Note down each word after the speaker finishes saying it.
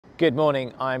Good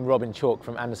morning, I'm Robin Chalk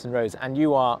from Anderson Rose, and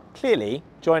you are clearly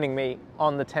joining me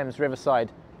on the Thames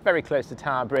Riverside, very close to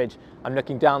Tower Bridge. I'm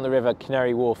looking down the river,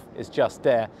 Canary Wharf is just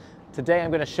there. Today I'm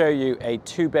going to show you a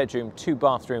 2-bedroom,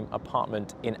 2-bathroom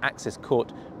apartment in Axis Court,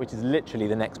 which is literally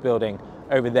the next building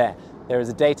over there. There is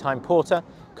a daytime porter,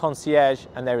 concierge,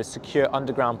 and there is secure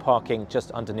underground parking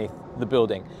just underneath the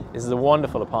building. This is a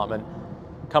wonderful apartment.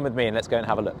 Come with me and let's go and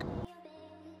have a look.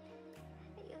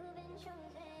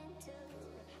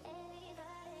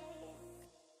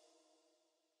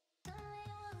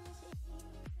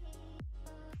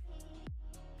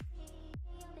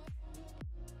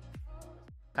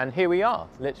 And here we are,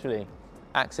 literally,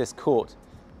 Axis Court,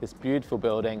 this beautiful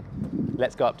building.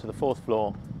 Let's go up to the 4th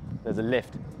floor. There's a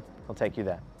lift, I'll take you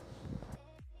there.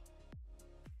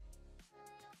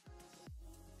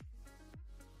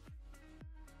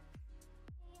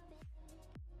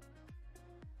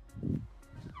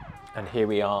 And here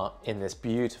we are in this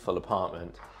beautiful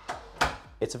apartment.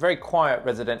 It's a very quiet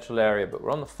residential area, but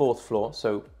we're on the 4th floor,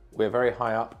 so we're very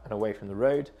high up and away from the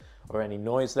road or any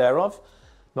noise thereof.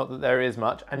 Not that there is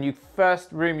much. And the first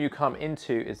room you come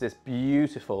into is this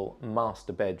beautiful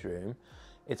master bedroom.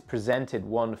 It's presented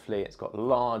wonderfully. It's got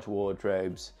large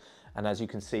wardrobes. And as you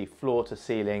can see, floor to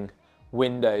ceiling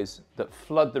windows that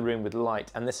flood the room with light.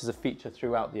 And this is a feature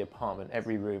throughout the apartment.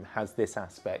 Every room has this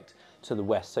aspect to the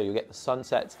west. So you get the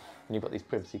sunsets, and you've got these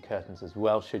privacy curtains as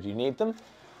well, should you need them.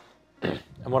 And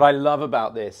what I love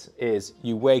about this is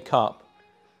you wake up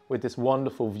with this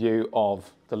wonderful view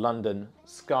of the London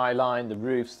skyline, the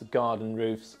roofs, the garden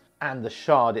roofs, and the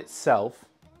Shard itself.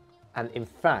 And in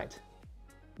fact,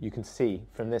 you can see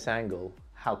from this angle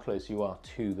how close you are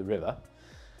to the river.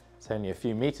 It's only a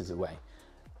few meters away.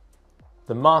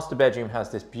 The master bedroom has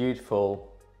this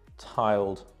beautiful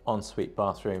tiled ensuite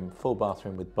bathroom, full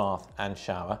bathroom with bath and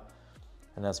shower.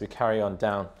 And as we carry on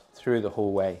down through the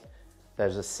hallway,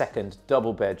 there's a second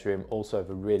double bedroom, also of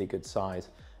a really good size.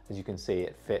 As you can see,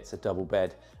 it fits a double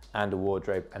bed and a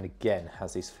wardrobe, and again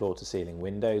has these floor to ceiling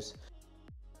windows.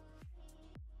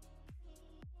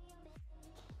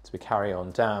 As we carry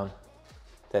on down,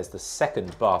 there's the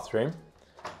second bathroom,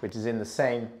 which is in the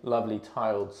same lovely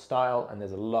tiled style, and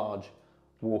there's a large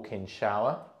walk-in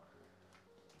shower.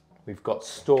 We've got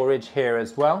storage here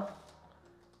as well,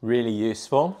 really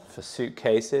useful for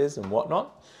suitcases and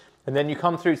whatnot. And then you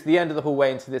come through to the end of the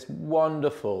hallway into this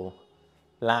wonderful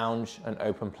lounge and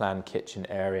open plan kitchen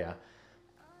area.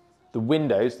 The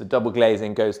windows, the double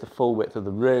glazing goes the full width of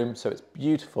the room, so it's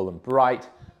beautiful and bright.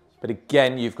 But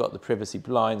again, you've got the privacy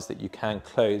blinds that you can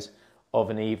close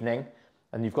of an evening.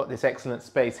 And you've got this excellent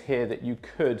space here that you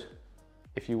could,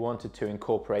 if you wanted to,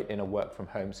 incorporate in a work from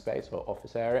home space or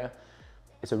office area.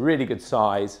 It's a really good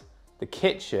size. The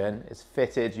kitchen is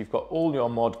fitted. You've got all your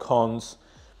mod cons.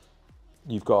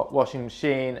 You've got washing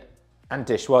machine and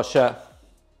dishwasher,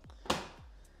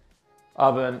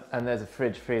 oven, and there's a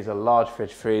fridge freezer, large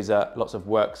fridge freezer, lots of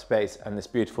workspace, and this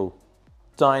beautiful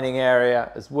dining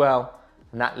area as well.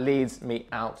 And that leads me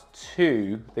out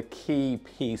to the key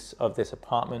piece of this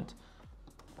apartment.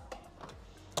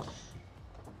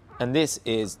 And this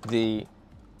is the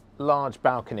large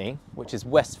balcony, which is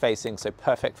west facing, so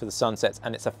perfect for the sunsets,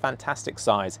 and it's a fantastic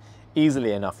size,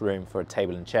 easily enough room for a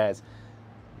table and chairs.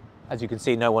 As you can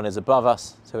see, no one is above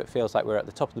us, so it feels like we're at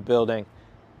the top of the building.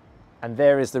 And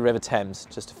there is the River Thames,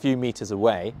 just a few meters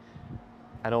away,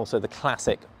 and also the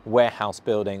classic warehouse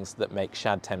buildings that make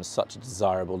Shad Thames such a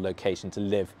desirable location to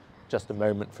live, just a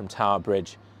moment from Tower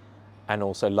Bridge, and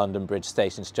also London Bridge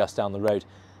stations just down the road.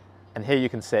 And here you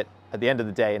can sit at the end of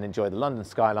the day and enjoy the London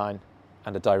skyline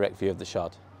and a direct view of the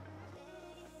Shard.